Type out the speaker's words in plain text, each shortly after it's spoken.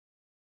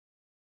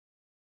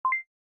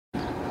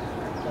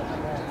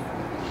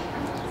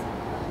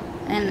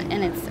And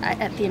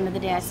at the end of the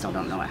day, I still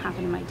don't know what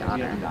happened to my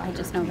daughter. I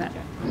just know that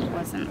it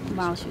wasn't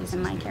while she was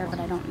in my care,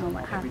 but I don't know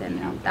what happened,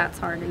 and that's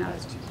hard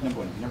enough. Number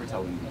one, you never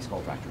tell when you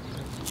skull fracture.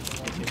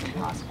 It's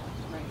impossible.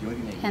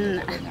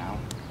 And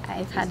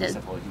I've had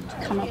to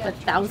come up with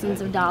thousands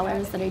of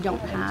dollars that I don't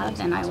have,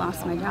 and I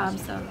lost my job,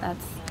 so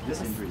that's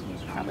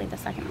probably the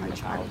second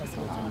hardest part of this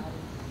whole thing.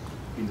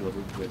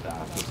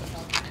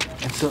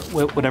 And so,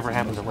 whatever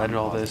happened that led to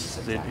all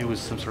this, it was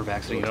some sort of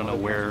accident. You don't know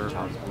where.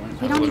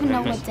 We don't even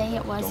know what day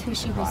it was, who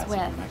she was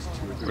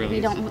with. Really?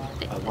 We don't.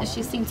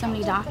 She's seen so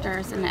many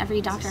doctors, and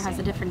every doctor has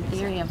a different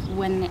theory of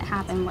when it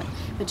happened.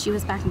 But she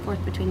was back and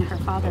forth between her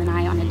father and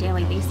I on a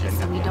daily basis,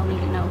 so we don't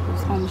even know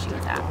whose home she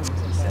was at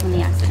when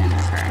the accident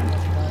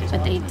occurred.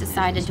 But they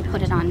decided to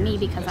put it on me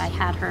because I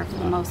had her for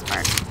the most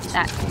part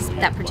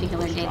that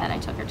particular day that I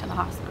took her to the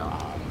hospital.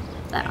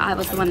 That I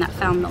was the one that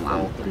found the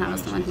lump, and I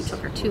was the one who took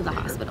her to the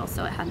hospital,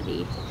 so it had to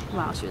be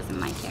while she was in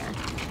my care.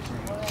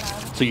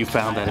 So you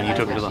found that and you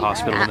took her to the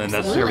hospital, and then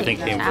everything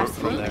came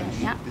from there.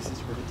 Yeah.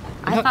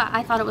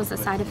 I thought it was a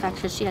side effect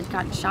because she had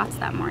gotten shots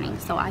that morning,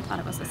 so I thought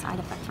it was a side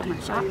effect from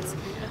her shots.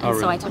 And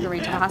so I took her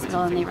right to the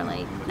hospital, and they were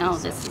like, no,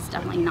 this is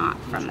definitely not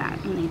from that.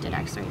 And they did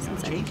x-rays and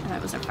said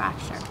it was a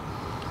fracture.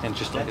 And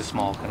just like a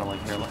small kind of like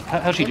hairline.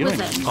 How's she doing?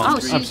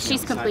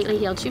 She's completely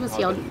healed. She was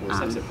healed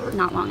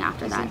not long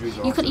after that.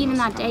 You could even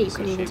that day, you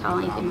couldn't even tell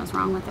anything was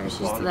wrong with her.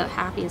 She's the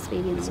happiest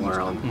baby in the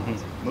world.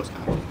 Most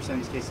common percent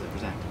of these cases that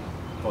present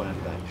going on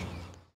to that.